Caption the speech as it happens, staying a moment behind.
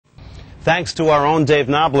Thanks to our own Dave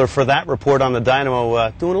Knobler for that report on the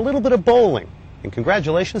Dynamo doing a little bit of bowling. And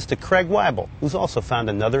congratulations to Craig Weibel, who's also found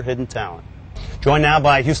another hidden talent. Joined now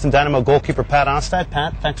by Houston Dynamo goalkeeper Pat Onstad.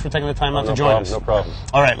 Pat, thanks for taking the time out to join us. No problem.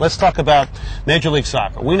 All right, let's talk about Major League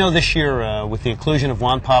Soccer. We know this year, with the inclusion of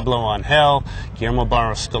Juan Pablo Angel, Guillermo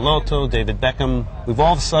Barros Schelotto, David Beckham, we've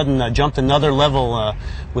all of a sudden jumped another level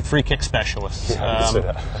with free kick specialists.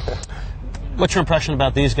 Yeah, What's your impression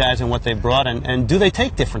about these guys and what they brought, and do they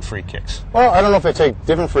take different free kicks? Well, I don't know if they take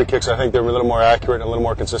different free kicks. I think they're a little more accurate and a little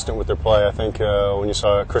more consistent with their play. I think when you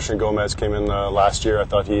saw Christian Gomez came in last year, I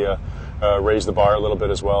thought he raised the bar a little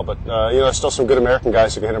bit as well. But, there's still some good American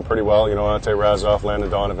guys who can hit him pretty well. Ante Razov, Landon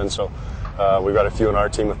Donovan. So we've got a few in our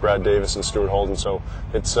team with Brad Davis and Stuart Holden. So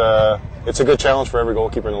it's a good challenge for every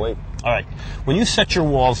goalkeeper in the league. All right. When you set your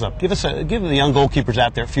walls up, give the young goalkeepers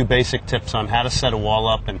out there a few basic tips on how to set a wall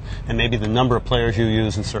up and maybe the number of players you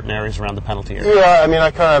use in certain areas around the penalty area. Yeah, I mean, I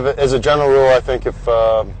kind of, as a general rule, I think if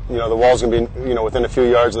the wall's going to be within a few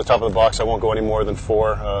yards of the top of the box, I won't go any more than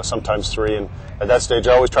 4, sometimes 3. And at that stage,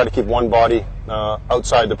 I always try to keep one body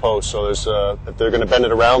outside the post. So there's if they're going to bend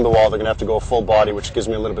it around the wall, they're going to have to go full body, which gives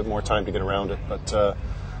me a little bit more time to get around it. But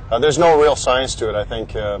there's no real science to it. I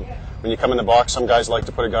think when you come in the box, some guys like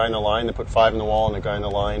to put a guy in the line. They put 5 in the wall and a guy in the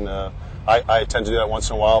line. I tend to do that once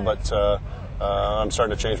in a while, but I'm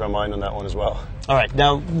starting to change my mind on that one as well. All right.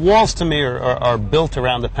 Now, walls to me are built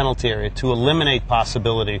around the penalty area to eliminate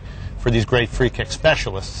possibility for these great free kick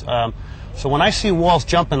specialists. So when I see walls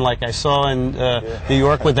jumping like I saw in New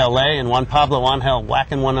York with L.A. and Juan Pablo Angel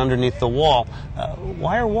whacking one underneath the wall,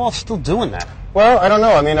 why are walls still doing that? Well, I don't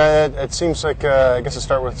know. I mean, it seems like I guess it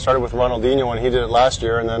started with Ronaldinho when he did it last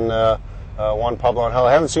year, and then Juan Pablo Angel.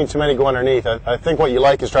 I haven't seen too many go underneath. I think what you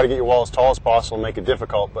like is try to get your wall as tall as possible and make it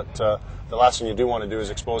difficult, but the last thing you do want to do is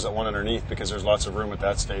expose that one underneath because there's lots of room at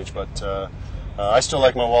that stage. But I still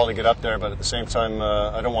like my wall to get up there, but at the same time,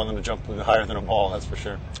 I don't want them to jump higher than a ball, that's for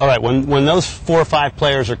sure. All right, when those 4 or 5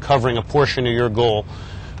 players are covering a portion of your goal,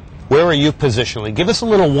 where are you positionally? Give us a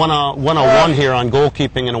little 101 here on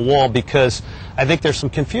goalkeeping in a wall, because I think there's some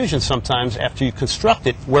confusion sometimes after you construct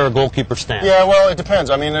it where a goalkeeper stands. Yeah, well, it depends.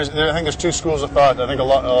 I mean, I think there's 2 schools of thought. I think a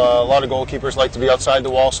lot of goalkeepers like to be outside the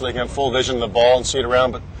wall so they can have full vision of the ball and see it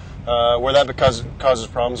around, but where that causes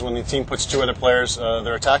problems when the team puts 2 other players,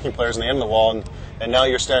 they're attacking players, in the end of the wall, and now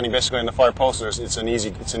you're standing basically in the far post. It's an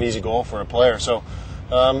easy goal for a player. So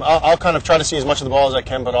I'll kind of try to see as much of the ball as I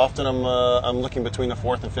can, but often I'm looking between the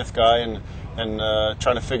 4th and 5th guy and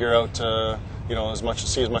trying to figure out as much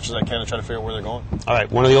as I can and try to figure out where they're going. All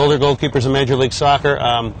right, one of the older goalkeepers in Major League Soccer.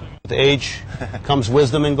 With age comes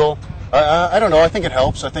wisdom in goal. I don't know. I think it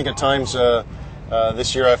helps. I think at times.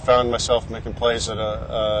 This year I found myself making plays that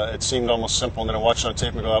it seemed almost simple, and then I watched it on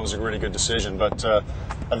tape and go, that was a really good decision. But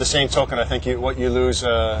at the same token, I think what you lose,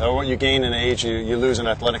 or what you gain in age, you lose in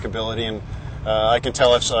athletic ability. And I can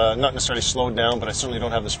tell I've not necessarily slowed down, but I certainly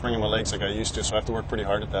don't have the spring in my legs like I used to, so I have to work pretty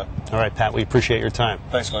hard at that. All right, Pat, we appreciate your time.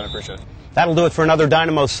 Thanks, Glenn. I appreciate it. That'll do it for another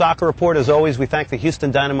Dynamo Soccer Report. As always, we thank the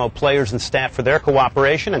Houston Dynamo players and staff for their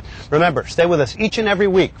cooperation. And remember, stay with us each and every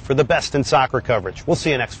week for the best in soccer coverage. We'll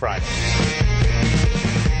see you next Friday.